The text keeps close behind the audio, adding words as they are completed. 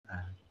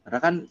Karena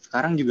kan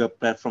sekarang juga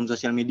platform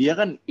sosial media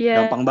kan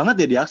Iya. gampang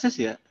banget ya diakses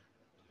ya.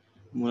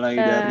 Mulai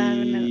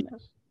dari, Benar.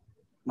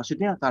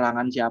 maksudnya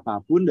kalangan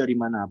siapapun, dari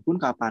manapun,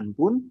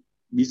 kapanpun,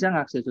 bisa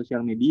ngakses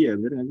sosial media,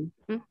 bener nggak sih?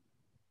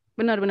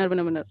 Benar.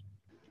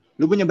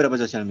 Lu punya berapa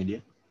sosial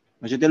media?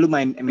 Maksudnya lu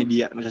main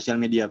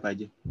sosial media apa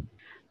aja?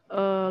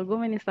 Gue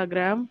main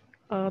Instagram,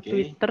 Oke.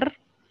 Twitter,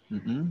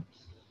 Mm-mm.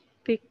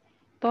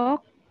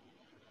 TikTok,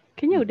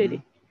 kayaknya udah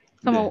deh.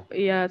 Sama Udah.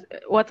 ya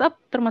WhatsApp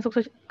termasuk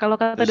kalau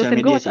kata Sosial dosen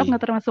gue media WhatsApp sih.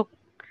 nggak termasuk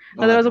Oh,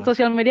 nggak termasuk.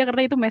 sosial media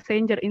karena itu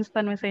messenger,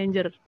 instant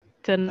messenger.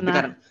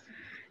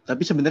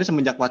 Tapi sebenarnya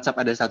semenjak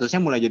WhatsApp ada statusnya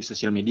mulai jadi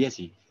sosial media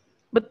sih.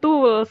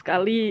 Betul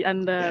sekali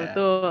Anda, Ya.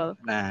 betul.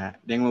 Nah,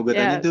 yang mau gue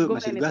tanya Ya, tuh,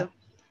 gue maksud main gue, itu.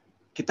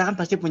 kita kan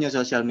pasti punya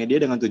sosial media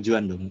dengan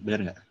tujuan dong,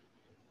 benar nggak?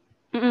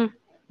 Mm-mm.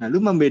 Nah,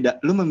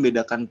 lu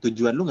membedakan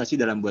tujuan lu nggak sih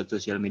dalam buat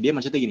sosial media?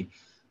 Maksudnya gini,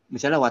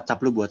 misalnya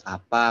WhatsApp lu buat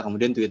apa,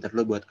 kemudian Twitter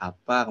lu buat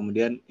apa,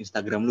 kemudian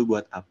Instagram lu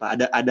buat apa?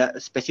 Ada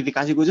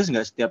spesifikasi khusus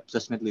nggak setiap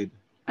sosmed lu itu?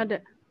 Ada.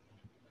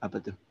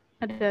 Apa tuh?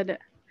 Ada.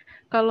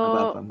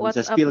 Kalau Apa?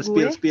 Bisa WhatsApp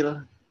gue, spill.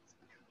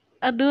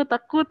 aduh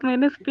takut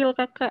mainnya spill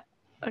kakak.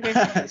 Oke.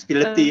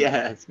 Spillety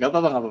ya, nggak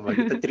apa-apa.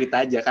 Kita cerita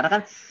aja. Karena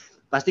kan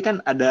pasti kan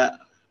ada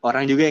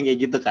orang juga yang kayak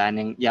gitu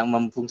kan, yang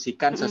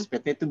memfungsikan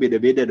sosmednya itu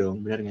beda-beda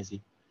dong, benar nggak sih?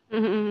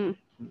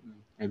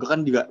 Ya, gue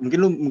kan juga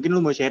mungkin lu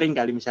mau sharing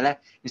kali, misalnya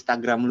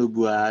Instagram lu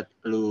buat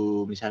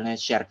lu misalnya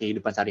share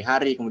kehidupan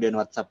sehari-hari, kemudian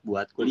WhatsApp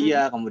buat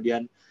kuliah,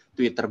 kemudian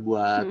Twitter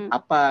buat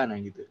apa, nah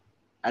gitu.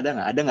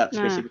 Ada nggak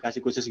spesifikasi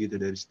khusus gitu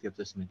dari setiap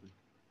sosmed?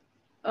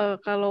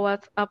 Kalau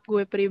WhatsApp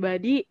gue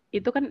pribadi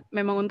itu kan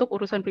memang untuk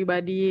urusan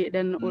pribadi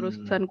dan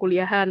urusan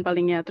kuliahan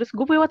palingnya. Terus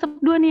gue punya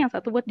WhatsApp 2 nih, yang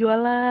satu buat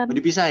jualan. Oh,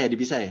 dipisah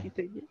ya?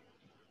 Gitu.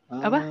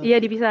 Apa?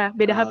 Iya dipisah,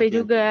 beda HP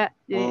juga.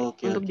 Jadi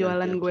untuk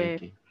jualan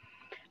gue.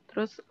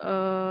 Terus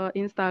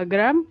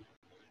Instagram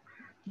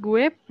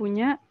gue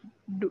punya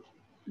 3.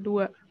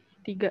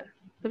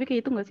 Tapi kayak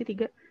itu nggak sih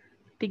 3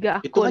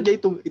 akun. Hitung aja,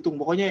 hitung.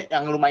 Pokoknya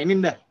yang lu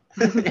mainin dah.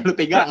 Yang lu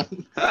pegang.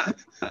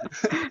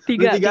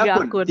 3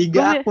 akun.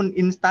 3 akun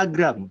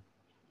Instagram.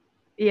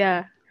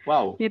 Iya.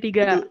 Wow. Ini 3.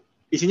 Itu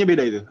isinya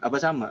beda itu? Apa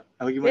sama?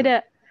 Apa gimana? Beda.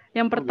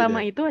 Yang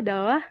pertama itu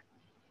adalah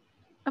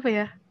apa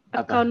ya?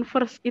 Account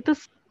first itu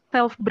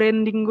self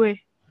branding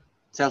gue.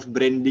 Self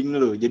branding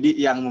lu. Jadi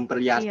yang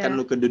memperlihatkan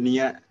lu ke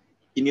dunia,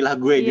 inilah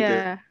gue gitu.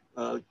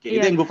 Oke.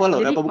 Itu yang gue follow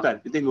apa bukan?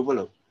 Itu yang gue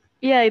follow.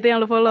 Iya, itu yang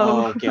lu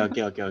follow. Oke.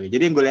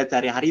 Jadi yang gue lihat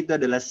sehari-hari itu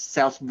adalah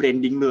self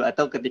branding lu,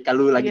 atau ketika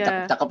lu lagi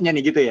cakep-cakepnya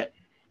nih gitu ya.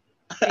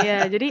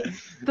 Iya, jadi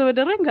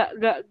sebenarnya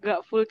nggak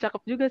full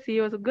cakep juga sih.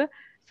 Maksud gue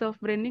self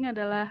branding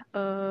adalah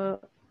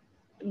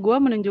gue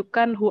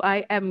menunjukkan who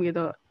I am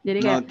gitu. Jadi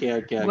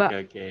kayak gue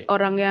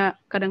orangnya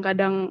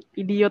kadang-kadang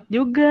idiot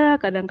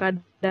juga,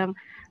 kadang-kadang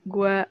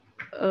gue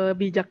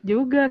bijak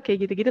juga,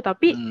 kayak gitu-gitu.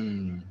 Tapi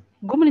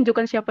gue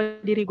menunjukkan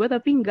siapa diri gue,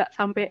 tapi nggak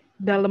sampai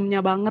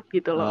dalamnya banget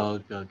gitu loh.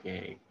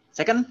 Oke.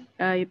 Second?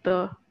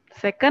 Itu.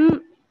 Second,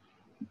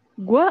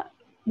 gue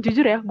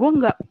jujur ya, gue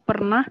nggak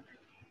pernah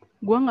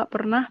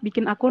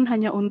bikin akun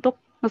hanya untuk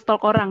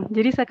nge-stalk orang.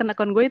 Jadi second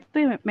akun gue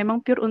itu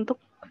memang pure untuk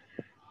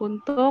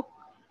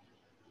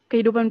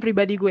kehidupan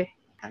pribadi gue.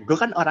 Nah, gue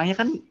kan orangnya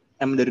kan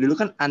dari dulu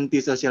kan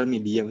anti sosial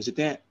media.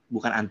 Maksudnya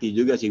bukan anti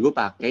juga sih, gue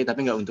pakai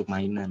tapi nggak untuk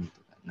mainan.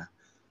 Nah,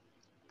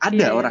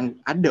 ada orang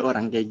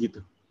kayak gitu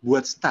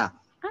buat stalk.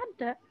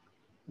 Ada.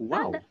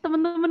 Wow. Ada.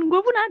 Temen-temen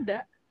gue pun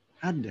ada.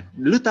 Ada.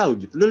 Lu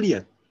tahu gitu, lu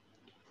lihat?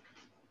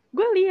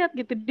 Gue lihat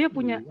gitu, dia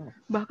punya.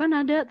 Bahkan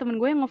ada temen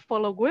gue yang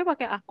nge-follow gue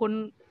pakai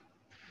akun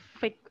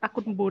fake,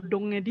 akun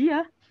bodongnya dia.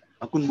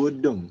 Akun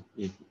bodong.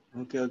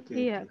 Oke.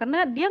 Iya,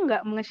 karena dia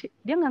nggak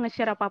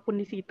nge-share apapun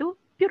di situ,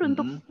 pure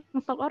untuk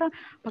nge-stalk orang,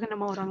 pakai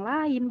nama orang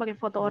lain, pakai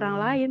foto orang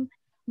lain.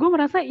 Gue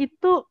merasa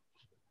itu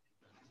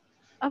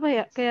apa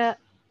ya, kayak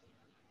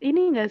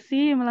ini nggak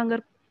sih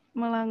melanggar.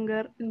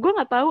 Gue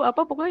nggak tahu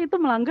apa, pokoknya itu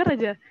melanggar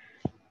aja.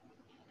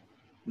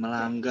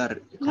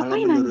 Melanggar.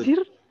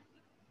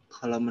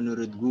 Kalau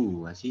menurut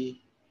gue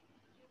sih,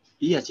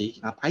 iya sih.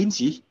 Ngapain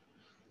sih?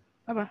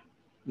 Apa?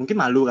 Mungkin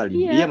malu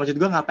kali. Iya, maksud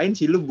gue ngapain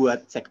sih lu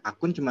buat sek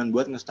akun cuman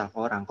buat nge-stalk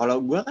orang.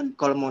 Kalau gue kan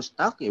kalau mau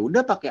stalk ya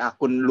udah pakai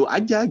akun lu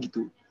aja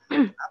gitu.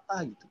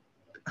 Apa gitu?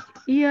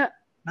 Iya.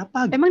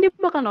 Kenapa? Gitu? Emang dia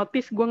bakal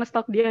notice gue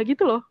nge-stalk dia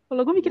gitu loh.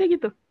 Kalau gue mikirnya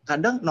gitu.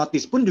 Kadang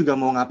notice pun juga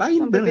mau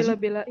ngapain? Sampai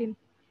bela-belain.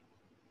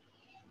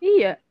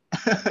 Iya.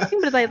 Mungkin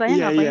bertanya-tanya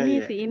ngapain nih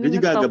si ini nge-stalk gue. Gue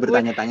juga agak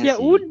bertanya-tanya sih. Ya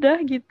udah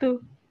gitu.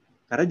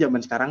 Karena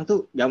zaman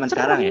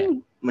sekarang ya,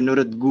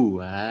 menurut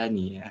gue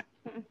nih ya.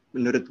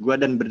 Menurut gue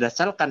dan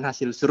berdasarkan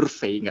hasil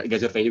survei, nggak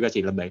survei juga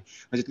sih, lebay.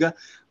 Maksud gue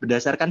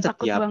berdasarkan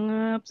setiap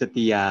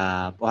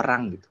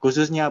orang gitu,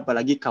 khususnya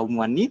apalagi kaum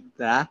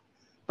wanita,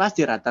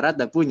 pasti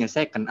rata-rata punya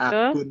second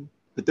akun.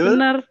 Betul?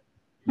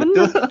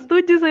 Betul.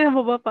 Setuju saya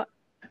sama Bapak.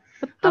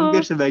 Betul.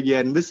 Hampir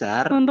sebagian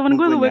besar teman-teman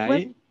gue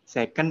mempunyai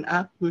second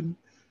akun.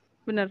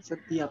 Benar.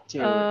 Setiap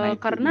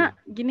cewek. Karena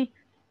gini,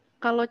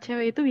 kalau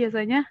cewek itu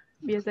biasanya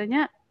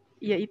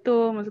ya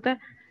itu, maksudnya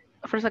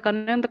first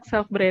account-nya untuk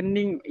self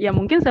branding. Ya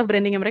mungkin self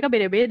brandingnya mereka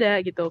beda-beda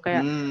gitu.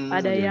 Kayak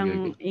ada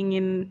yang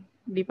ingin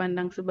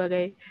dipandang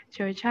sebagai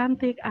cewek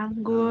cantik,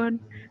 anggun,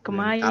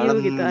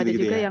 kemayu gitu. Ada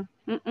juga ya? Yang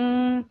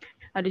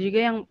ada juga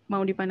yang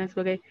mau dipandang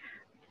sebagai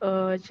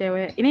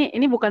cewek.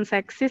 Ini bukan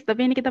seksis,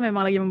 tapi ini kita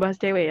memang lagi membahas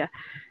cewek ya.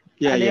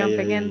 Ada yang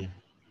pengen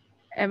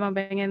emang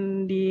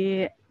pengen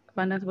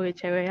dipandang sebagai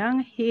cewek yang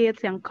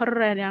hits, yang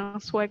keren, yang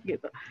swag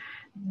gitu.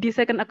 Di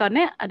second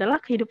account-nya adalah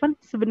kehidupan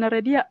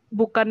sebenarnya dia,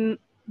 bukan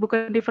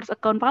di first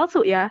account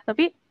palsu ya,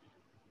 tapi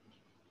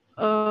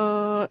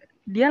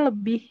dia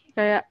lebih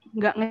kayak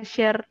nggak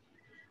nge-share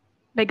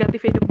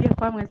negatif hidup dia,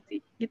 paham nggak sih?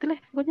 Gitu lah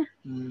pokoknya.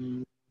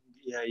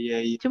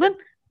 Iya. Cuman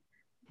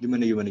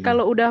gimana?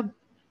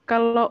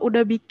 Kalau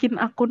udah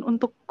bikin akun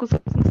untuk khusus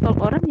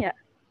stalk orang ya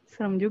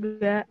serem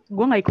juga.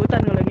 Gue nggak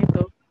ikutan kalau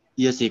gitu.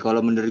 Iya sih,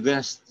 kalau menurut gue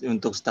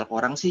untuk stalk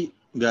orang sih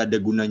nggak ada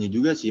gunanya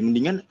juga sih.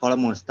 Mendingan kalau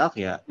mau stalk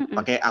ya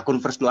pakai akun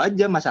first lo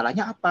aja.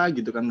 Masalahnya apa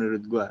gitu kan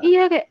menurut gue?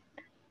 Iya kayak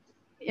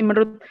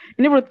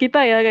menurut kita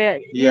ya kayak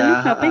ya lu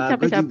ngapain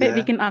capek-capek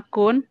bikin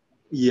akun?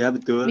 Iya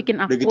betul. Bikin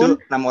akun. Udah gitu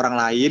nama orang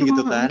lain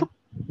gitu kan?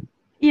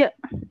 Iya.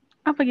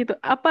 Apa gitu?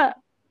 Apa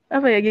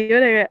ya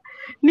gimana ya?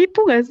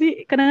 Nipu gak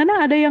sih? Kadang-kadang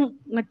ada yang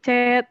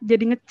ngechat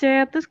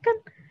terus kan.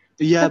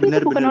 Iya tapi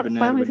benar itu bukan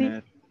benar. Paham sih?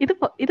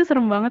 Itu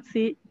serem banget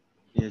sih.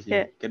 Iya sih.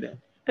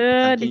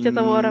 Kayak dicat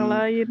sama orang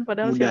lain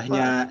padahal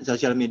mudahnya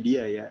sosial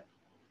media ya.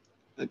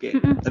 Oke.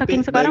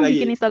 Saking sekarang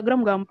bikin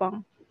Instagram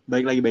gampang.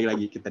 Baik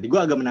lagi kita. Tadi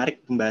gue agak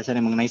menarik pembahasan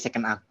yang mengenai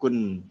second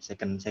akun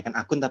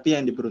tapi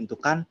yang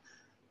diperuntukkan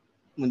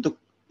untuk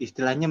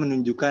istilahnya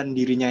menunjukkan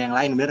dirinya yang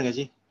lain, benar nggak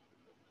sih?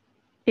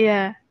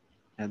 Iya.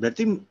 Nah,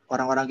 berarti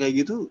orang-orang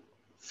kayak gitu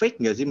fake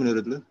nggak sih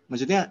menurut lu?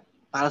 Maksudnya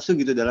palsu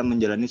gitu dalam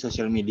menjalani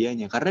sosial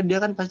medianya, karena dia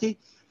kan pasti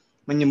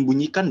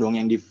menyembunyikan dong,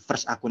 yang di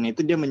first akunnya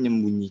itu dia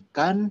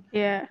menyembunyikan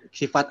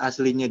sifat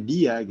aslinya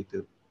dia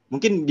gitu.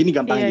 Mungkin gini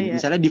gampangnya,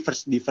 misalnya di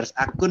first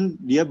akun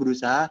dia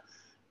berusaha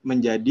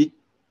menjadi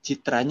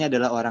citranya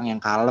adalah orang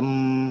yang kalem,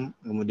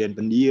 kemudian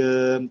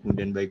pendiam,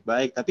 kemudian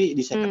baik-baik, tapi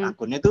di second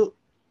akunnya tuh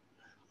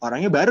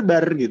orangnya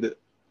barbar gitu.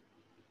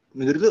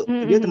 Menurut lu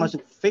dia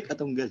termasuk fake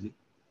atau enggak sih?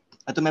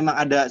 Atau memang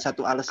ada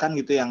satu alasan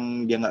gitu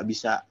yang dia nggak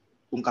bisa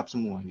ungkap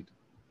semua gitu?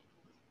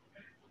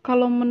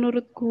 Kalau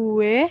menurut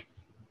gue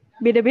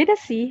beda-beda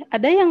sih.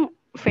 Ada yang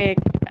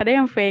fake,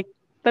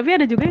 tapi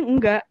ada juga yang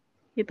enggak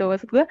gitu.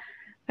 Maksud gue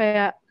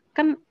kayak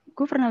kan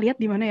gue pernah lihat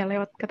di mana ya,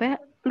 lewat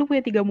katanya lu punya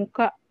 3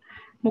 muka.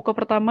 Muka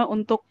pertama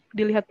untuk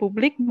dilihat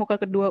publik, muka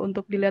kedua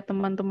untuk dilihat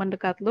teman-teman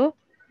dekat lu,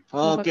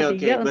 muka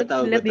ketiga untuk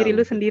dilihat diri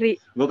lu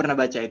sendiri. Gue pernah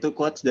baca itu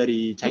quotes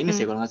dari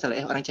Chinese ya kalau nggak salah.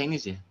 Orang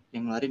Chinese ya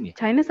yang ngeluarin ya?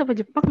 Chinese apa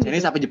Jepang?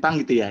 Chinese apa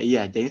Jepang gitu ya?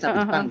 Iya, Chinese apa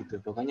Jepang gitu.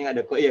 Pokoknya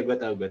ada kok. Iya, gue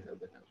tahu.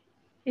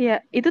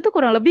 Iya, itu tuh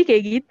kurang lebih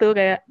kayak gitu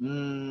kayak.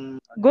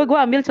 Gue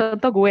ambil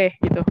contoh gue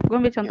gitu.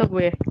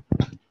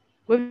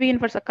 Gue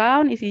bikin first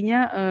account,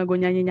 isinya gue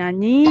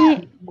nyanyi,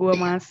 gue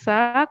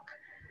masak,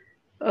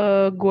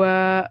 gue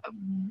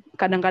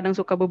kadang-kadang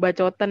suka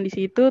bebacotan di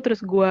situ, terus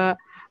gue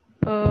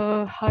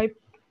hype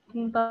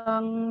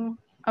tentang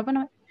apa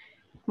namanya?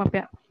 Maaf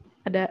ya,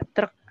 ada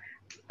truk.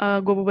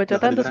 Gue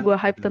bebacotan terus gue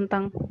hype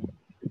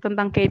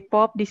tentang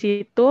K-pop di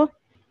situ.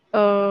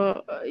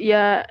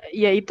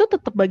 Ya itu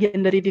tetap bagian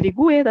dari diri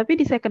gue, tapi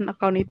di second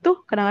account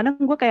itu kadang-kadang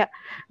gue kayak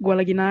gue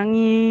lagi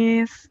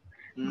nangis,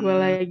 gue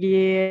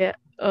lagi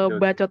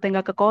bacotnya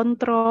nggak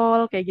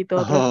kekontrol kayak gitu.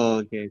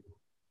 Terus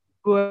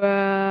gue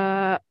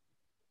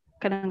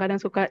kadang-kadang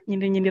suka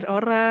nyindir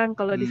orang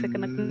kalau di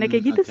second account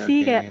kayak gitu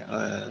sih. Kayak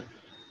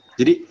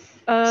jadi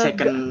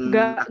second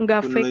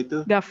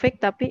nggak fake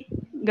tapi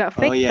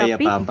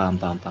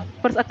paham.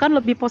 First account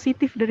lebih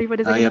positif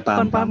daripada second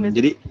account, paham.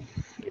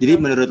 Jadi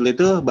menurut lu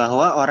itu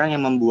bahwa orang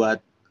yang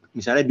membuat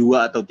misalnya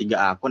 2 atau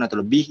 3 akun atau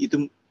lebih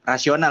itu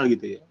rasional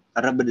gitu ya,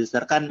 karena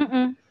berdasarkan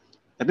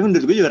tapi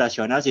menurut gue juga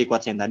rasional sih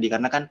quotes yang tadi,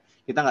 karena kan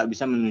kita nggak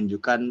bisa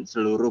menunjukkan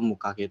seluruh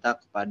muka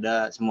kita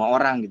kepada semua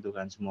orang gitu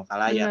kan, semua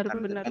khalayak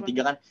kan. Kan 3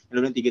 kan,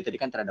 yang 3 tadi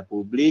kan terhadap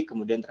publik,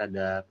 kemudian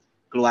terhadap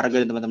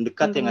keluarga dan teman-teman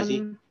dekat ya nggak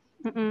sih,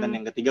 dan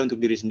yang ketiga untuk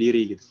diri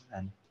sendiri gitu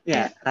kan.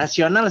 Ya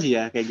rasional sih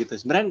ya kayak gitu.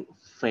 Sebenarnya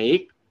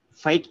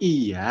fake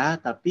iya,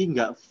 tapi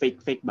nggak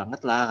fake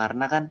banget lah,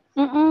 karena kan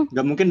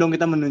nggak mungkin dong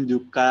kita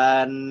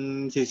menunjukkan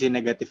sisi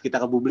negatif kita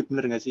ke publik,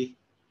 bener nggak sih?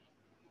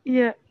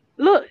 Iya,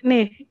 lu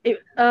nih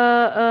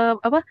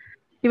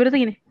ibaratnya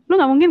gini, lu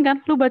nggak mungkin kan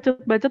lu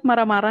bacot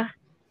marah-marah.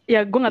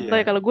 Ya gue nggak tahu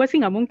ya, kalau gue sih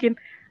nggak mungkin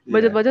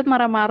bacot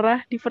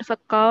marah-marah di first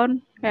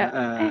account kayak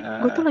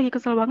gue tuh lagi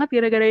kesel banget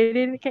gara-gara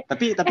ini kayak.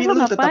 Tapi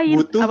lu tetap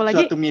butuh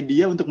suatu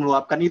media untuk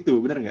meluapkan itu,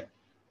 bener nggak?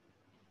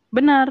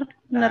 Benar,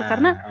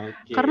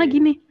 karena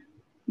gini.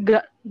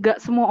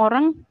 Gak semua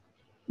orang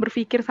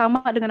berpikir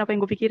sama dengan apa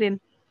yang gue pikirin.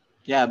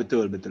 Ya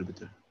betul.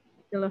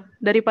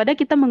 Daripada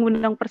kita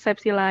mengundang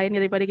persepsi lain,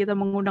 daripada kita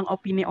mengundang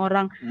opini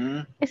orang,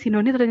 si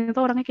Noni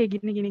ternyata orangnya kayak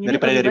gini.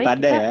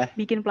 Daripada ya.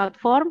 Bikin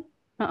platform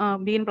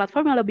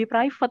yang lebih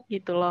private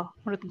gitu loh,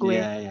 menurut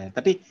gue. Iya.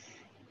 Tapi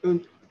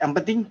yang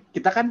penting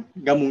kita kan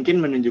gak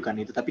mungkin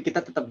menunjukkan itu, tapi kita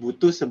tetap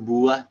butuh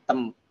sebuah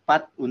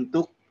tempat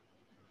untuk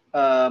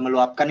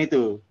meluapkan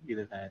itu,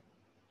 gitu kan.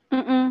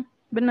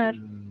 Benar.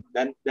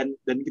 Dan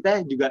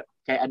kita juga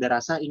kayak ada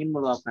rasa ingin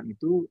meluapkan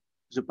itu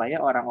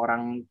supaya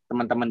orang-orang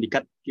teman-teman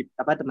dekat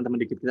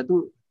kita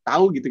tuh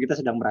tahu gitu kita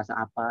sedang merasa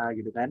apa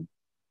gitu kan.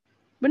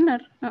 Benar.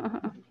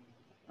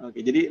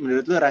 Oke, jadi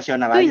menurut lu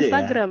rasional itu aja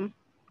Instagram.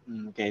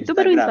 ya. Oke, itu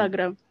baru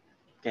Instagram.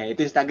 Oke,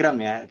 itu Instagram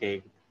ya. Oke.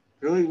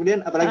 Terus kemudian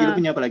apalagi lu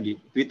punya apa lagi?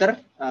 Twitter,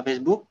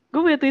 Facebook?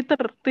 Gue punya Twitter.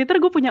 Twitter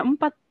gue punya 4.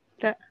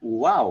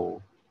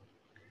 Wow.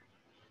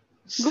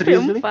 Gue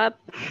punya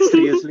 4.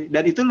 Seriously?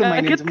 Dan itu lu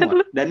mainin semua?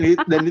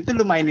 Dan itu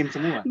lu mainin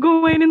semua? Gue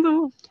mainin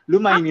semua. Lu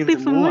mainin aktif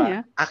semua? Semuanya.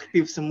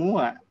 Aktif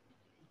semua?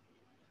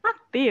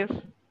 Aktif.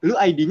 Lu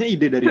ID-nya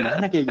ide dari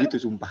mana kayak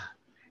gitu, sumpah?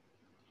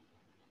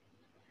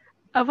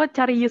 Apa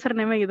cari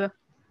username-nya gitu?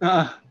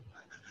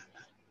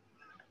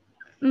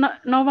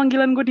 Nama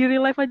panggilan gue di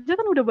real life aja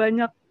kan udah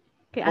banyak.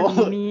 Kayak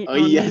Anoni,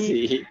 iya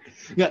sih.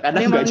 Nggak, kadang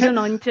ada yang manggil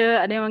Nonce,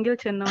 ada yang manggil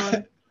Cenon.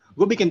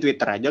 Gue bikin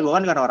Twitter aja, gue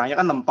kan karena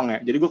orangnya kan lempeng ya.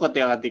 Jadi gue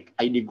ketik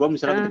ID gue,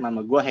 misalnya ketik nama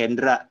gue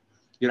Hendra.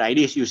 Your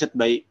ID is used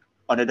by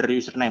another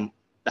username.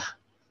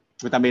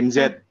 Gue tambahin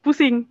Z.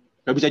 Pusing.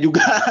 Gak bisa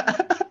juga.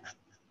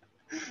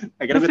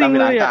 Akhirnya gue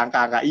tambahin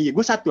angka-angka. Iya,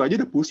 gue 1 aja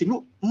udah pusing.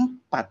 Lu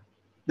 4.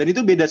 Dan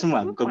itu beda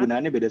semua,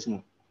 kegunaannya beda semua.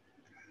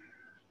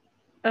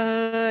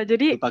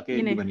 Jadi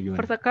gini, gimana?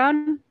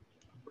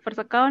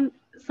 First account,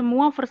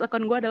 semua first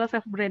account gue adalah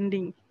self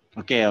branding.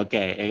 Oke.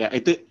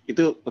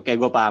 Itu oke,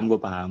 gue paham.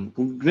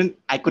 Kemudian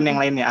akun yang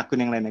lainnya.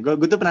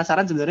 Gue tuh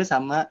penasaran sebenarnya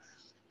sama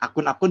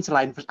akun-akun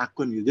selain first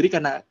akun gitu. Jadi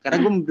karena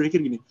gue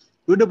berpikir gini,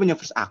 lu udah punya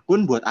first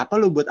akun, buat apa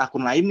lu buat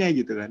akun lainnya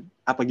gitu kan?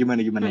 Apa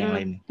gimana yang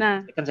lainnya?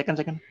 Nah,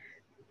 second.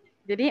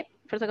 Jadi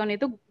first account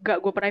itu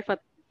gak gue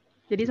private.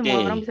 Jadi semua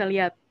orang bisa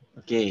lihat.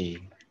 Oke.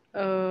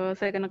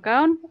 Second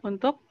account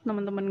untuk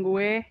teman-teman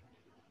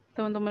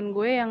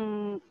gue yang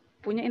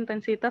punya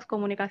intensitas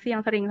komunikasi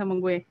yang sering sama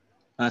gue.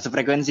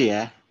 Sefrekuensi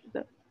ya?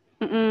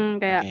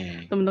 Kayak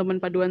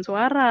teman-teman paduan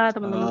suara,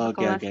 teman-teman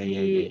sekolah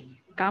di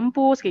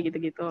kampus, kayak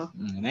gitu-gitu.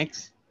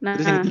 Next.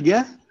 Terus yang ketiga?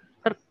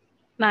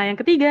 Yang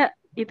ketiga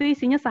itu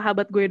isinya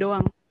sahabat gue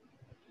doang.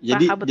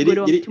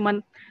 Cuman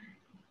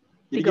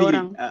 3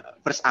 orang.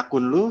 First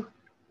akun lu,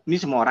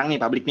 ini semua orang nih,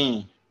 publik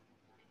nih.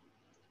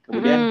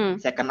 Kemudian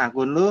second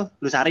akun lu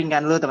saring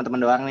kan, lu teman-teman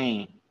doang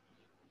nih.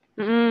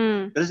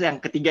 Terus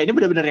yang ketiga ini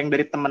benar-benar yang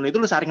dari teman lu itu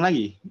lu saring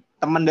lagi.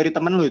 Teman dari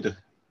teman lu itu.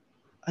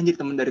 Anjir,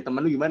 teman dari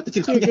teman lu gimana tuh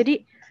ceritanya?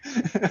 Ya,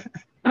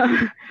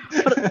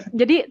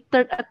 jadi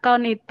third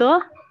account itu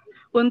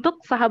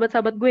untuk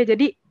sahabat-sahabat gue.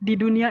 Jadi di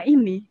dunia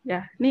ini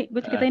ya, nih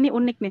gue cerita ini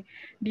unik nih.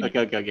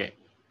 Oke.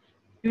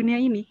 Dunia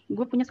ini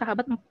gue punya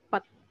sahabat 5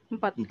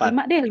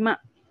 deh.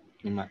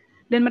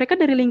 Dan mereka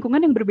dari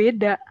lingkungan yang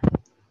berbeda.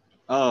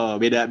 Oh,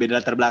 beda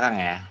latar belakang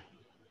ya?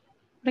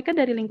 Mereka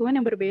dari lingkungan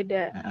yang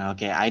berbeda.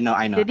 Oke, I know.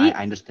 Jadi,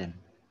 I understand.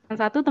 Yang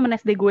satu teman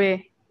SD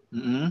gue.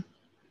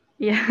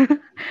 Iya.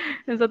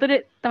 Yang satu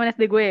teman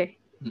SD gue.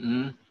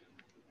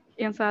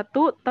 Yang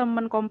satu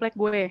teman komplek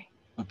gue.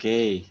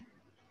 Oke.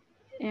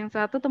 Yang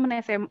satu teman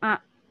SMA.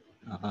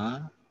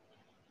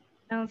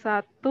 Yang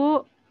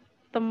satu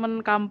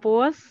teman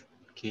kampus.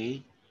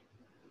 Oke.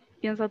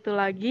 Yang satu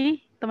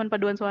lagi teman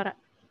paduan suara.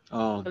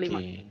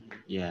 Oke.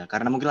 Ya,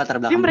 karena mungkin latar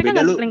belakang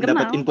berbeda, lu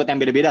dapat input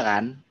yang beda-beda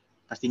kan?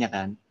 Pastinya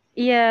kan?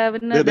 Iya,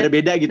 benar.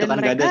 Berbeda gitu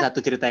kan, gak ada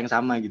satu cerita yang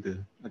sama gitu.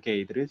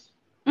 Oke, terus?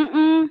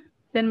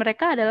 Dan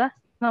mereka adalah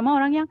sama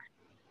orang yang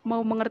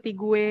mau mengerti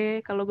gue,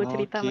 kalau gue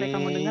cerita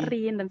mereka mau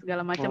dengerin dan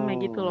segala macamnya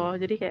gitu loh.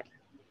 Jadi kayak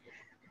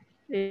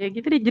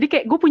gitu deh. Jadi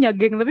kayak gue punya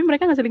geng tapi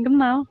mereka nggak saling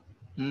kenal.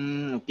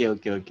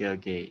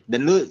 Oke. Dan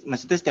lu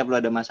maksudnya setiap lu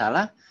ada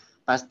masalah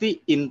pasti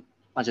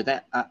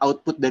maksudnya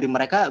output dari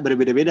mereka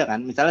berbeda-beda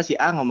kan? Misalnya si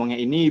A ngomongnya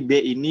ini, B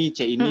ini,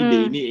 C ini, D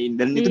ini,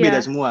 dan itu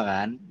beda semua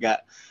kan? Nggak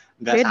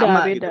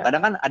sama gitu.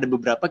 Kadang kan ada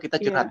beberapa kita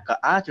curhat ke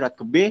A, curhat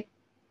ke B,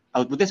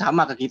 outputnya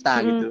sama ke kita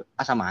gitu.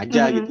 Sama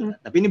aja gitu.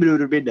 Tapi ini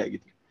benar-benar beda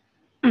gitu.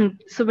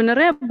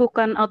 Sebenarnya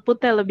bukan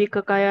outputnya, lebih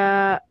ke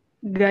kayak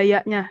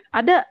gayanya.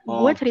 Ada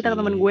gue cerita ke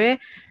temen gue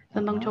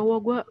tentang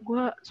cowok,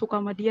 gue suka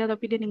sama dia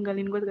tapi dia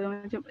ninggalin gue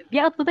segala macam.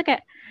 Dia outputnya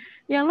kayak,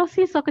 ya lo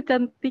sih so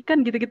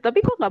kecantikan gitu-gitu,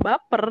 tapi gue nggak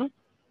baper.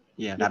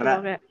 Iya, gitu karena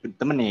kayak,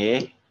 temen ya.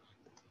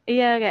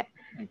 Iya kayak,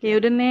 ya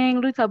udah Neng,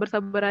 lu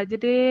sabar-sabar aja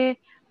deh,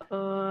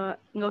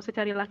 nggak usah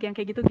cari laki yang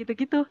kayak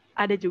gitu.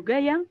 Ada juga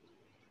yang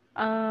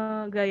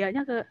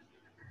gayanya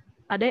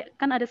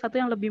ada satu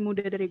yang lebih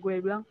muda dari gue,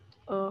 bilang,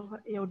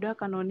 ya udah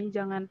Kanoni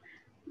jangan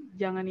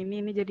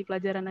ini jadi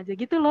pelajaran aja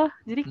gitu loh.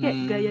 Jadi kayak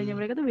gayanya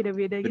mereka tuh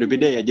beda-beda gitu.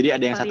 Beda-beda ya. Jadi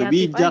ada yang satu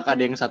bijak,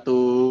 ada yang satu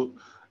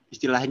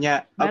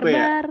istilahnya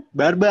barbar.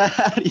 Barbar.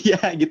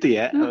 Iya gitu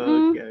ya.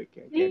 Oke.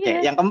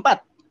 Yang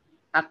keempat.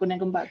 Akun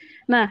yang keempat.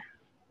 Nah,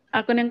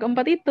 akun yang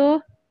keempat itu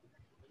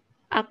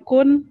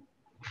akun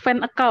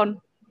fan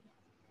account.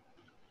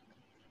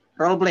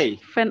 Role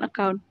play. Fan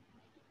account.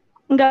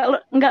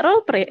 Enggak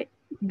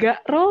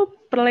role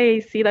play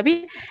sih,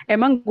 tapi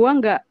emang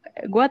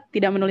gue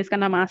tidak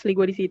menuliskan nama asli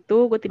gue di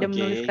situ, gue tidak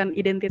menuliskan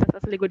identitas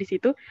asli gue di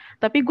situ,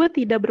 tapi gue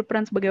tidak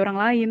berperan sebagai orang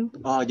lain.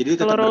 Oh, jadi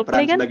itu tetap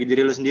berperan kan, sebagai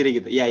diri lu sendiri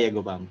gitu. Iya,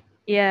 gue paham.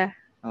 Iya.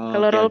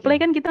 Kalau role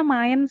play kan kita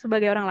main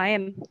sebagai orang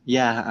lain.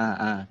 Iya,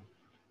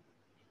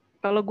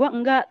 Kalau gue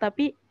enggak,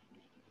 tapi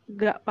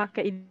gak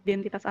pakai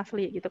identitas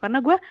asli gitu. Karena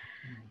gue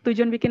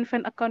tujuan bikin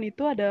fan account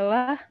itu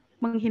adalah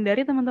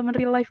menghindari teman-teman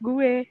real life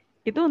gue.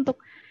 Itu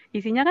untuk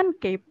isinya kan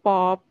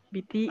K-pop,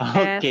 BTS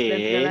dan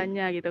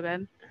segalanya gitu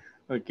kan.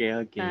 Oke.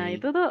 Nah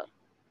itu tuh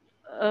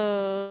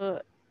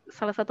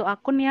salah satu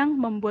akun yang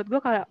membuat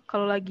gue kayak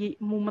kalau lagi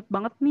mumet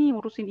banget nih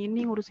ngurusin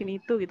ini ngurusin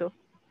itu gitu,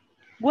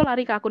 gue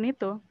lari ke akun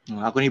itu.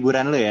 Akun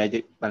hiburan lo ya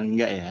paling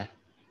enggak ya.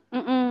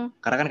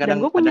 Karena kan kadang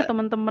dan gue punya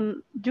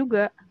teman-teman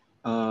juga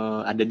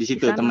ada di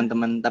situ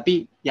teman-teman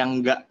tapi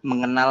yang nggak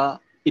mengenal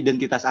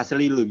identitas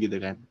asli lu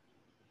gitu kan.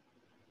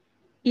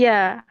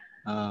 Iya.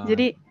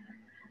 Jadi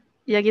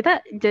ya kita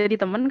jadi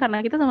teman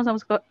karena kita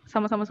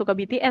sama-sama suka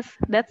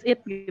BTS, that's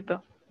it gitu.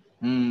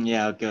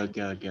 Ya oke.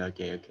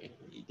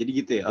 Jadi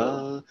gitu ya.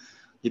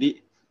 Jadi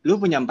lu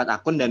punya 4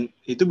 akun dan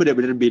itu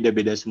benar-benar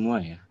beda-beda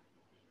semua ya.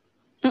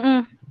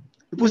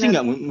 Lu pusing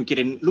nggak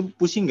mikirin, lu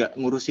pusing nggak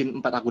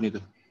ngurusin 4 akun itu?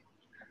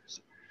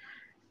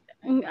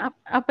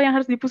 Apa yang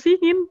harus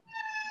dipusingin?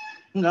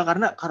 Enggak,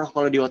 karena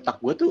kalau di otak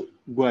gue tuh,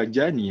 gue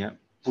aja nih ya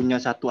punya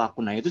 1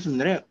 akun itu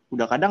sebenarnya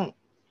udah kadang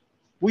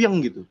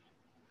puyeng gitu.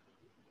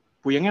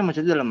 Puyengnya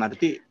maksudnya dalam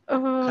arti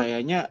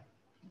kayaknya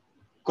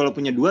kalau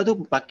punya 2 tuh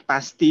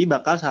pasti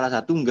bakal salah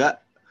satu nggak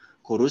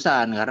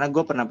kurusan. Karena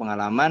gue pernah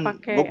pengalaman,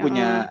 gue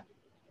punya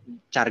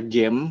char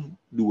game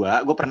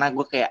 2, gue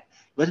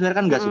sebenarnya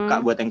kan nggak suka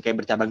buat yang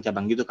kayak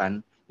bercabang-cabang gitu kan.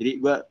 Jadi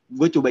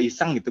gue coba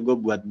iseng gitu, gue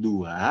buat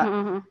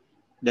 2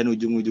 dan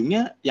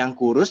ujung-ujungnya yang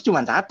kurus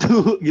cuma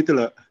 1 gitu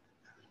loh.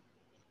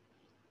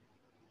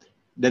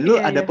 Dan lu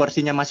ada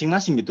porsinya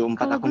masing-masing gitu. 4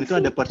 akun itu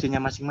ada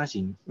porsinya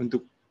masing-masing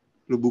untuk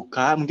lu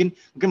buka. Mungkin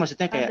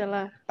maksudnya kayak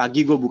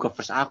pagi gue buka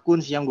first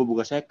akun, siang gue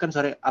buka second,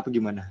 sore apa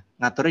gimana?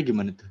 Ngaturnya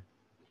gimana tuh?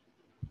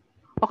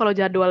 Oh kalau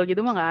jadwal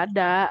gitu mah nggak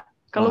ada.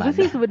 Kalau gue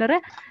sih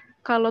sebenarnya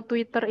kalau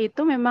Twitter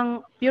itu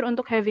memang pure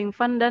untuk having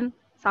fun dan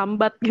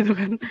sambat gitu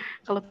kan.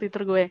 Kalau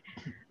Twitter gue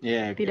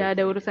tidak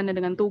ada urusannya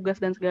dengan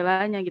tugas dan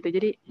segalanya gitu.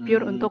 Jadi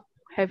pure untuk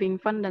having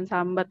fun dan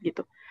sambat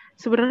gitu.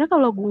 Sebenarnya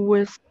kalau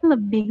gue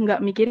lebih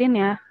nggak mikirin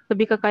ya,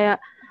 lebih ke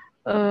kayak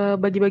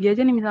bagi-bagi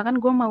aja nih.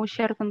 Misalkan gue mau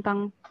share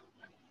tentang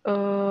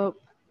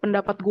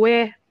pendapat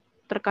gue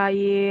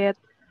terkait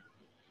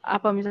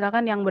apa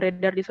misalkan yang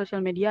beredar di sosial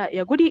media,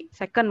 ya gue di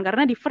second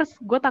karena di first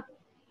gue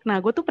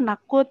tuh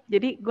penakut,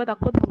 jadi gue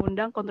takut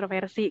mengundang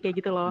kontroversi kayak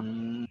gitu loh.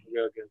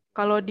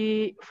 Kalau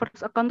di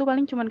first account tuh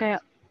paling cuman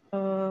kayak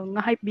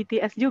nge-hype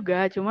BTS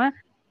juga, cuma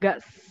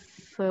gak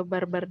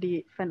sebarbar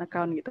di fan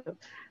account gitu.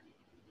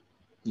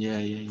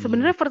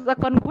 Sebenarnya first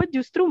account gue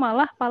justru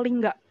malah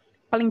paling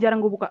jarang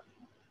gue buka.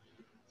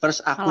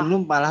 First akun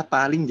lu malah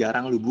paling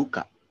jarang lu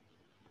buka?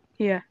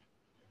 Iya.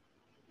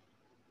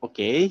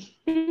 Oke.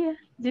 Iya,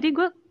 jadi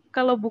gue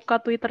kalau buka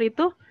Twitter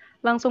itu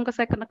langsung ke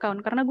second account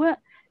karena gue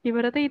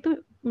ibaratnya itu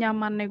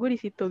nyamannya gue di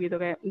situ gitu,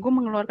 kayak gue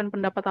mengeluarkan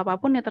pendapat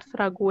apapun ya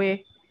terserah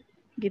gue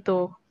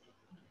gitu.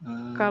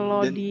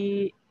 Kalau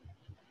di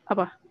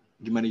apa?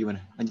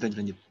 Gimana?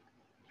 Lanjut.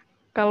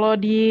 Kalau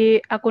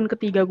di akun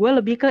ketiga gue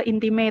lebih ke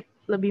intimate,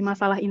 lebih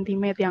masalah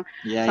intimate yang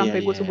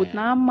sampai gue sebut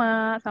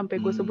nama, sampai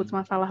gue sebut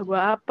masalah gue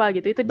apa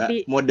gitu, itu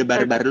di mode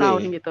barbar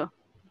lu ya? Gitu.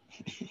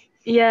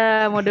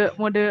 Iya,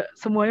 mode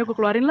semuanya gue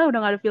keluarin lah, udah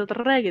gak ada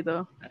filternya gitu.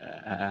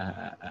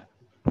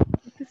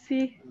 Itu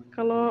sih.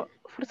 Kalau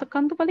first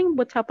account tuh paling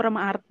buat caper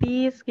sama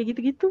artis, kayak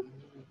gitu-gitu.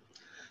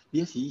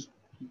 Iya sih.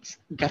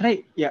 Karena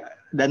ya,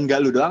 dan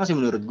gak lu doang sih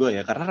menurut gue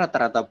ya. Karena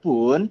rata-rata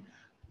pun,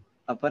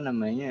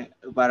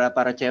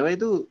 para cewek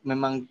itu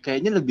memang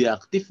kayaknya lebih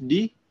aktif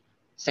di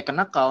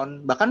second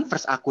account. Bahkan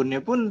first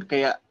akunnya pun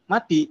kayak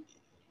mati.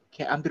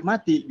 Kayak hampir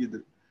mati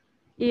gitu.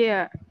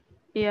 Iya.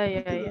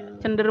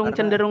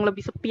 Cenderung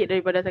lebih sepi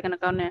daripada second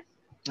account-nya.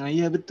 Nah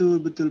iya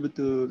betul.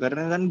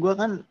 Karena kan gue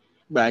kan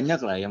banyak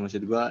lah ya,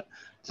 maksud gue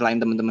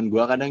selain teman-teman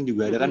gue kadang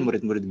juga ada kan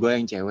murid-murid gue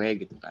yang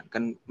cewek gitu kan.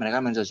 Kan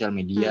mereka main sosial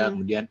media,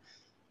 kemudian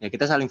ya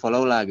kita saling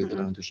follow lah gitu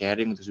kan untuk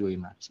sharing, untuk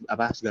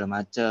segala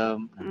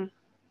macem. Nah,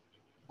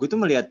 gue tuh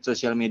melihat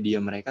sosial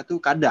media mereka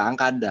tuh kadang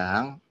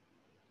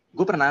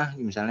gue pernah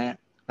misalnya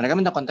mereka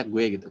minta kontak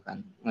gue gitu kan,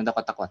 minta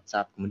kontak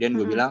WhatsApp, kemudian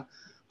gue bilang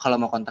kalau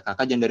mau kontak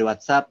kakak jangan dari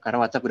WhatsApp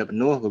karena WhatsApp udah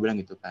penuh, gue bilang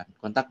gitu kan,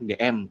 kontak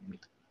DM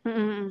gitu.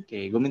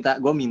 Oke,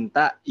 gue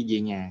minta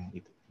IG-nya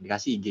gitu,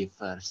 dikasih IG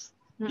first.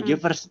 IG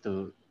first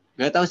tuh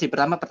gak tahu sih,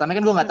 pertama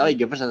kan gue nggak tahu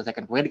IG first atau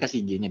second, pokoknya dikasih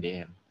IG-nya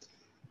DM.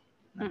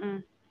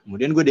 Nah,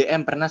 kemudian gue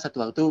DM pernah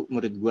satu waktu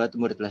murid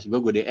les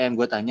gue DM,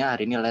 gue tanya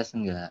hari ini les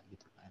enggak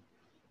gitu kan,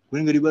 gue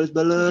nggak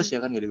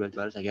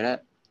dibalas-balas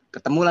akhirnya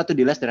ketemu lah tuh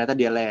di les, ternyata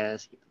dia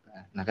les gitu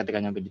kan. Nah ketika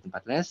nyampe di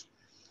tempat les,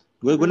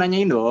 gue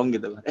nanyain dong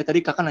gitu kan, tadi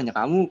kakak nanya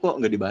kamu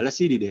kok nggak dibalas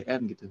sih di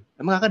DM gitu.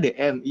 Emang kakak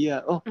DM?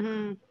 Iya. Oh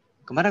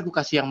kemarin aku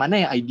kasih yang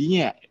mana ya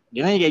ID-nya?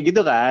 Dia nanya kayak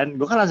gitu kan,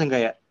 gue kan langsung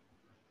kayak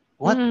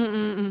what?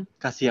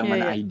 Kasih yang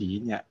mana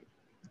ID-nya?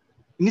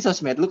 Ini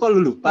sosmed lu kok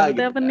lu lupa? Maksudnya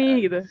gitu apa kan. nih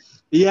gitu?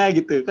 Iya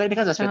gitu kan, ini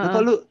kan sosmed lu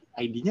kok lu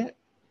ID-nya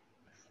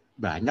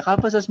banyak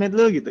apa sosmed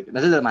lu gitu. Nah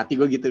dalam hati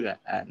gue gitu kan.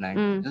 Nah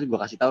terus gue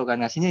kasih tahu kan,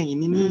 ngasihnya yang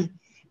ini nih,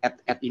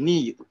 at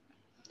ini gitu.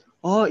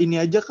 Oh ini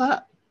aja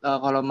kak,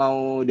 kalau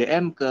mau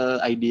DM ke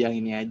ID yang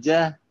ini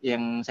aja,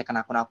 yang second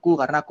akun aku,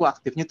 karena aku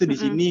aktifnya tuh di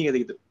sini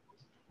gitu.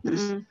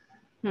 Terus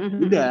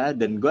udah,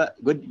 dan gue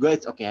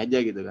it's okay aja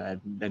gitu kan.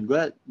 Dan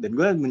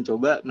gue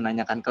mencoba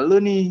menanyakan ke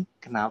lu nih,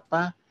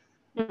 kenapa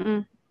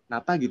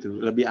gitu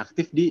lebih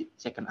aktif di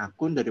second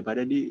akun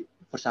daripada di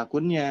first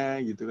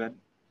akunnya gitu kan?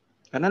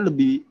 Karena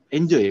lebih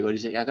enjoy kalau di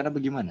second, karena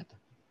bagaimana tuh?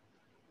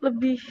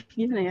 Lebih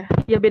gimana ya?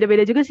 Ya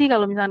beda-beda juga sih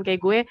kalau misalkan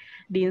kayak gue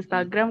di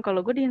Instagram.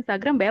 Kalau gue di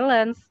Instagram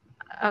balance,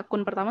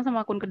 akun pertama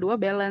sama akun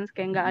kedua balance,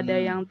 kayak nggak ada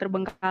yang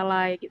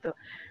terbengkalai gitu.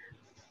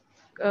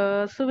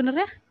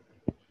 Sebenarnya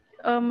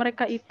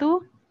mereka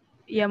itu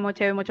ya mau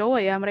cewek mau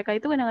cowok ya, mereka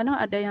itu kadang-kadang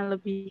ada yang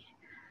lebih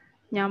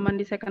nyaman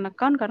di second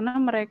account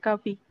karena mereka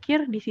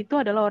pikir di situ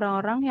adalah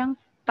orang-orang yang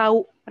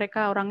tahu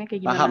mereka orangnya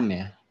kayak gimana. Paham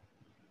ya?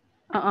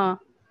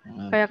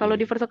 Kayak kalau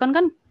di first account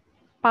kan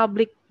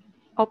public,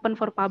 open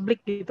for public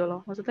gitu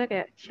loh. Maksudnya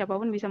kayak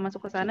siapapun bisa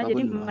masuk ke sana.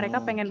 Jadi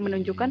mereka pengen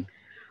menunjukkan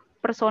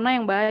persona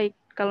yang baik.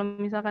 Kalau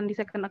misalkan di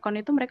second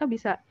account itu mereka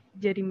bisa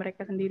jadi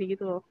mereka sendiri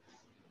gitu loh.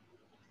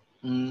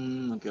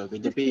 Oke.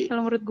 Tapi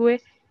kalau menurut gue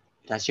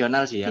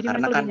rasional sih ya,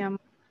 karena kan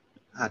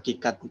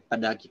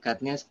pada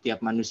hakikatnya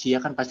setiap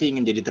manusia kan pasti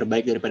ingin jadi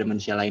terbaik daripada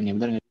manusia lainnya,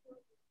 benar nggak?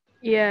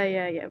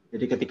 Iya.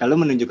 Jadi ketika lu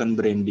menunjukkan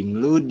branding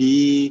lu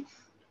di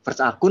first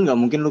akun, nggak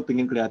mungkin lu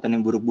pengen kelihatan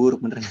yang buruk-buruk,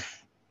 bener nggak?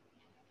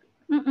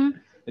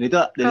 Dan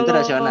itu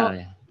rasional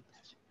ya.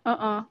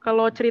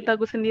 Kalau cerita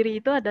gue sendiri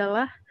itu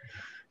adalah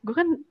gue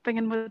kan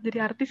pengen banget jadi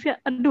artis ya.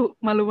 Aduh,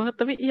 malu banget,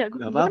 tapi iya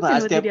gue gak apa-apa.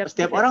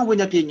 Setiap orang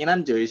punya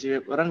keinginan, coy.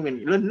 Setiap orang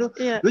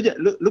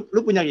lu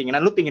punya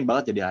keinginan, lu pengen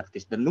banget jadi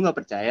artis, dan lu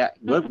nggak percaya.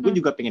 Gue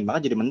juga pengen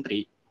banget jadi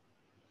menteri.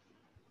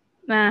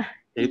 Nah,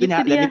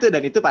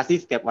 dan itu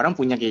pasti setiap orang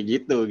punya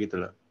kayak gitu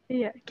loh.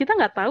 Iya, kita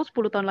nggak tahu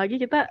 10 tahun lagi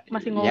kita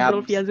masih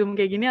ngobrol via Zoom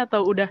kayak gini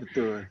atau udah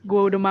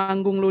gue udah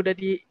manggung, lu udah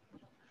di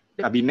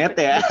kabinet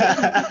ya.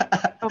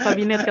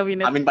 Kabinet.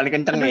 Amin paling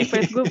kenceng nih.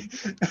 Face gue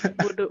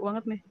bodoh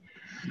banget nih.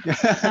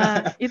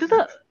 Nah, itu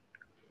tuh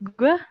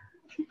gue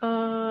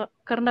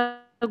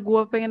karena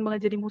gue pengen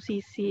banget jadi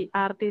musisi,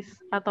 artis,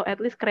 atau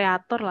at least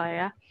kreator lah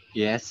ya.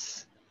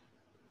 Yes.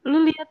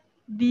 Lu lihat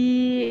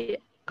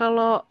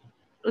kalau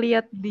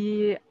lihat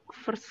di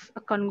first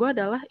account gue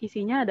adalah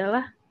isinya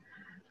adalah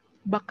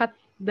bakat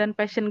dan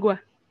passion gue.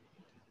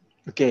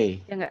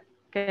 Oke. Ya nggak?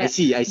 I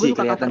see.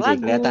 Kelihatan.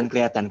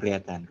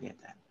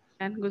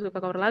 Kan gue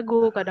suka cover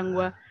lagu, kadang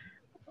gue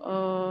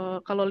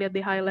kalau lihat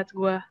di highlights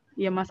gue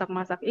ya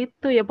masak-masak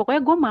itu, ya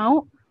pokoknya gue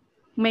mau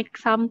make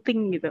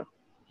something gitu.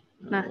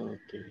 Nah,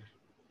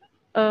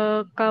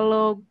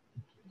 kalau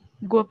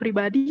gue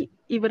pribadi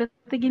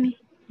ibaratnya gini,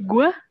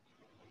 gue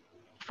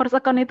first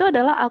account itu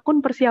adalah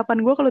akun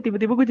persiapan gue kalau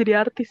tiba-tiba gue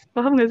jadi artis,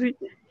 paham gak sih?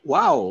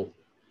 Wow.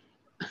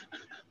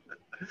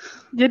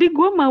 Jadi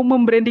gue mau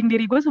membranding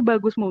diri gue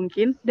sebagus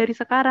mungkin dari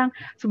sekarang,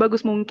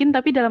 sebagus mungkin,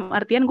 tapi dalam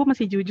artian gue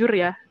masih jujur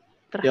ya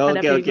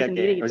terhadap diri gue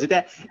sendiri. Gitu.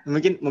 Maksudnya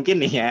mungkin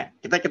nih ya,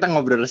 kita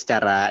ngobrol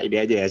secara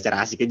ide aja ya,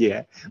 secara asik aja ya.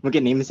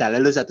 Mungkin nih misalnya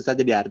lu satu-satu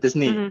jadi artis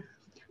nih,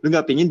 lu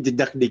nggak pingin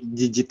jejak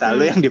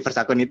digital lu yang di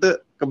first akun itu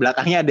ke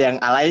belakangnya ada yang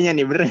alaynya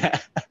nih, bener nggak?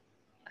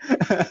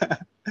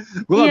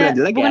 Gue nggak bilang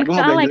jelek ya.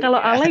 Bukan alay, kalau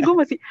alay gue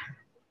masih,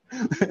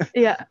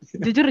 iya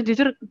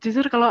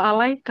jujur kalau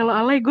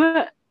alay gue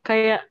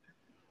kayak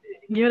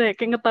gimana ya,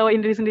 kayak ngetawain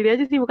diri sendiri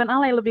aja sih, bukan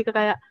alay, lebih ke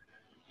kayak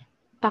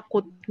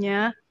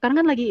takutnya, karena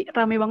kan lagi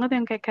rame banget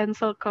yang kayak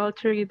cancel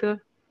culture gitu.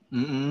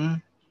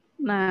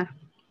 Nah,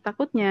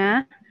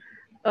 takutnya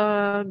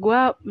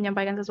gue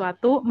menyampaikan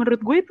sesuatu, menurut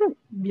gue itu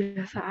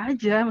biasa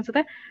aja,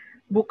 maksudnya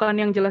bukan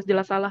yang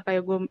jelas-jelas salah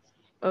kayak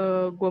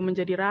gue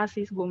menjadi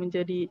rasis, gue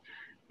menjadi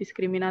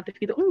diskriminatif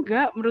gitu,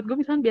 enggak, menurut gue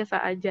misalnya biasa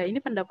aja, ini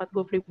pendapat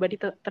gue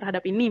pribadi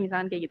terhadap ini,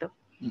 misalnya kayak gitu.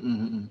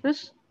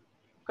 Terus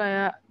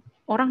kayak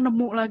orang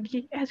nemu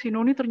lagi, si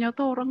Noni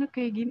ternyata orangnya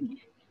kayak gini.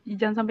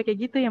 Jangan sampai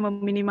kayak gitu, ya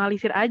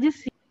meminimalisir aja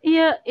sih.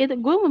 Iya, itu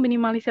gue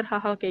meminimalisir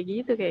hal-hal kayak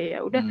gitu, kayak ya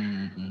udah,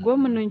 gue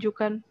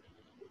menunjukkan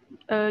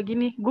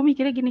gini, gue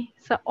mikirnya gini,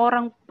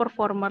 seorang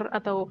performer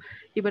atau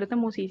ibaratnya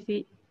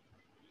musisi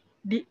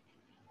di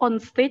on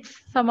stage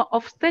sama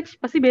off stage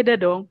pasti beda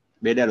dong.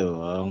 Beda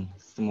dong,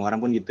 semua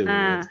orang pun gitu.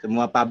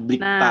 Semua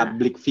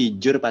public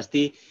figure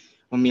pasti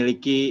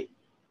memiliki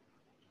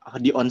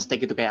di on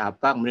stage itu kayak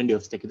apa, kemudian di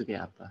off stage itu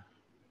kayak apa.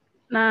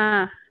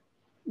 Nah,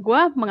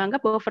 gue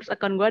menganggap bahwa first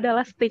account gue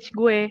adalah stage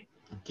gue.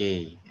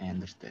 Oke, I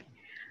understand.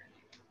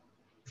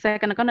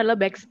 Second account adalah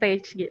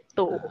backstage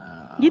gitu.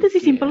 Gitu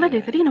sih simpelnya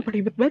deh. Tadi kenapa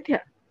ribet banget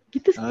ya?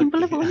 Gitu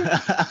simpelnya pokoknya.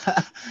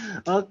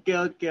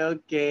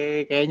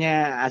 Oke.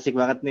 Kayaknya asik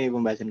banget nih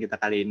pembahasan kita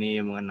kali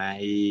ini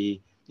mengenai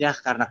ya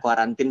karena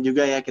kuarantin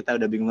juga ya, kita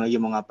udah bingung lagi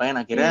mau ngapain,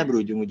 akhirnya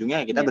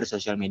berujung-ujungnya kita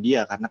bersosial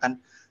media, karena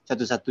kan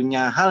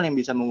satu-satunya hal yang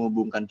bisa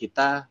menghubungkan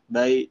kita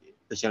by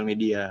sosial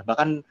media.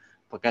 Bahkan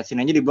podcast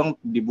ini aja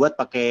dibuat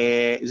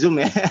pakai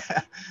Zoom ya.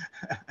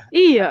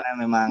 Iya. Karena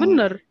memang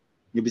bener.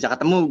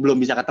 Belum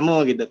bisa ketemu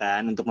gitu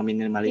kan, untuk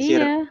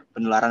meminimalisir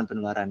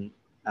penularan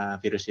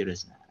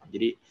virus-virus. Nah,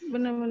 jadi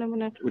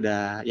benar.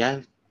 Udah ya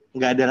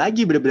nggak ada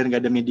lagi, benar-benar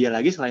nggak ada media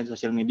lagi selain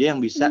sosial media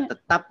yang bisa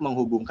tetap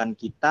menghubungkan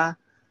kita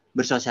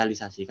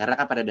bersosialisasi. Karena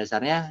kan pada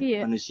dasarnya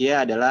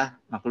manusia adalah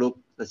makhluk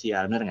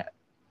sosial, benar nggak?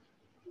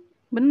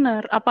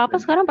 Bener. Apa-apa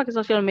sekarang pakai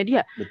sosial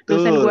media.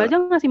 Betul. Dosen gue aja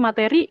ngasih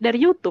materi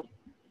dari YouTube.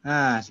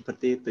 Nah,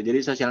 seperti itu.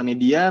 Jadi sosial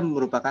media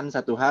merupakan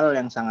satu hal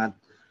yang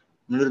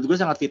menurut gue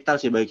sangat vital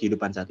sih bagi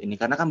kehidupan saat ini.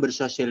 Karena kan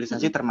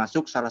bersosialisasi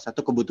termasuk salah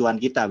satu kebutuhan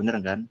kita,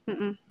 bener kan?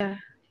 Ya.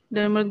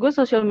 Dan menurut gue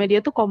sosial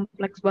media tuh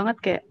kompleks banget.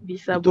 Kayak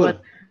bisa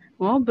buat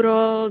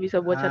ngobrol,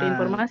 bisa buat cari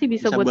informasi,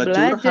 bisa buat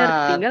belajar.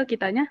 Curhat. Tinggal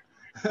kitanya,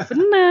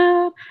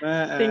 bener.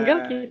 Tinggal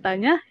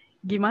kitanya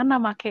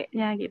gimana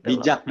makainya gitu.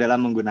 Bijak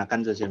dalam menggunakan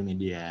sosial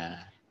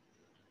media.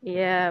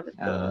 Iya,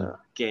 betul.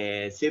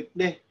 Oke, sip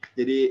deh.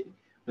 Jadi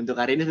untuk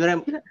hari ini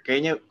sebenarnya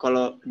kayaknya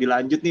kalau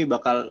dilanjut nih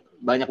bakal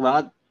banyak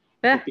banget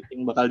topik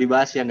yang bakal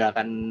dibahas ya, nggak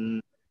akan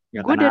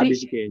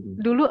habis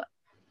kayaknya.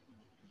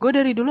 Gue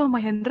dari dulu sama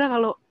Hendra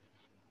kalau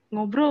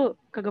ngobrol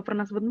kagak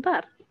pernah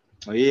sebentar.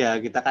 Oh iya,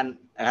 kita kan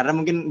karena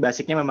mungkin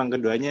basicnya memang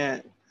keduanya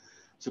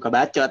suka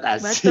bacot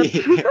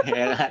asik.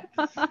 Ya kan?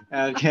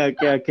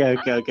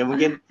 Oke.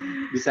 Mungkin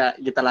bisa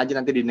kita lanjut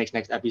nanti di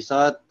next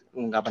episode.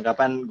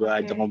 Kapan-kapan gue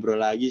ajak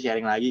ngobrol lagi,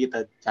 sharing lagi,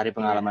 kita cari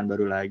pengalaman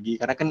baru lagi.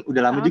 Karena kan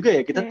udah lama juga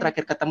ya, kita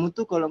terakhir ketemu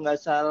tuh kalau nggak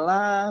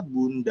salah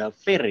Bunda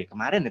Fair ya,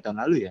 kemarin ya,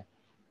 tahun lalu ya.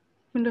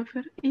 Bunda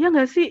Fair? Iya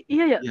nggak sih?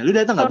 Iya ya. Ya lu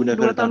datang nggak Bunda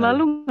Fair? 2 tahun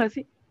lalu nggak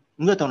sih?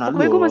 Enggak, tahun lalu.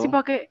 Pokoknya gue masih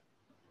pakai.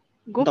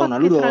 Gue tahun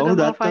lalu dong, lu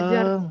datang.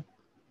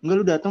 Enggak,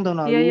 lu datang tahun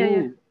lalu. Iya.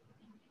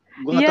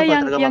 Gue nggak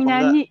tahu yang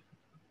nyanyi.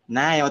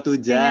 Nah, yang waktu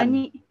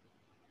hujan.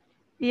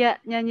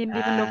 Iya, nyanyi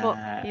di pendopo.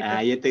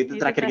 Itu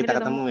terakhir kita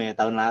ketemu ya,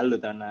 tahun lalu.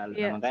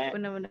 Iya, makanya.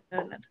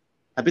 Benar.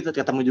 Tapi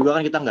ketemu juga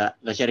kan kita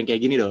nggak sharing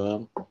kayak gini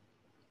dong.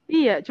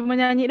 Iya, cuma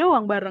nyanyi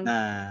doang bareng.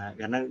 Nah,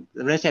 karena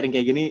sebenarnya sharing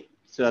kayak gini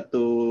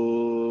suatu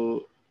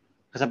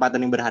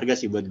kesempatan yang berharga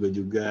sih buat gue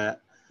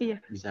juga. Iya.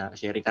 Bisa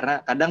sharing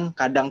karena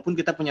kadang pun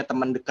kita punya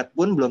teman dekat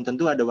pun belum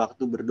tentu ada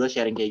waktu berdua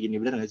sharing kayak gini,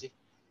 benar nggak sih?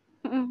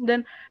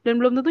 Dan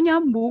belum tentu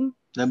nyambung.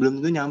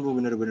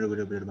 Bener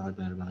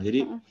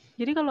banget.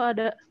 Jadi kalau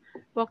ada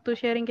waktu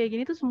sharing kayak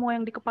gini tuh semua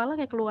yang di kepala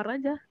kayak keluar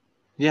aja.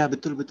 Ya,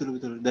 betul.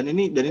 Dan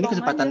ini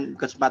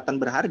kesempatan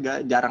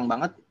berharga, jarang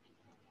banget.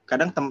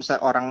 Kadang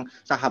seorang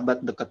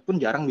sahabat dekat pun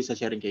jarang bisa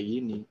sharing kayak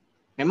gini.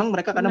 Memang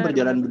mereka kadang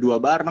berjalan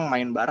berdua bareng,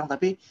 main bareng,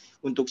 tapi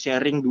untuk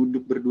sharing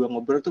duduk berdua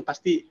ngobrol tuh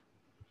pasti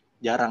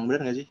jarang,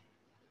 bener nggak sih?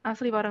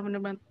 Asli parah,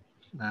 bener banget.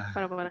 Nah,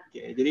 parah.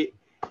 Jadi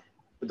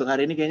untuk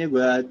hari ini kayaknya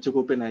gue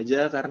cukupin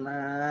aja karena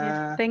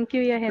thank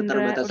you ya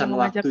Hendra, keterbatasan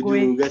waktu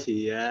juga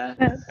sih ya.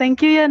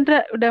 Thank you ya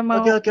Hendra udah mau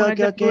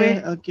ngajak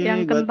gue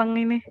yang kentang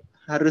ini.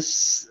 Harus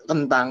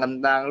kentang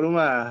lu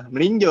mah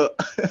meninjo.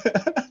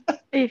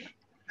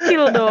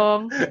 Chill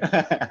dong.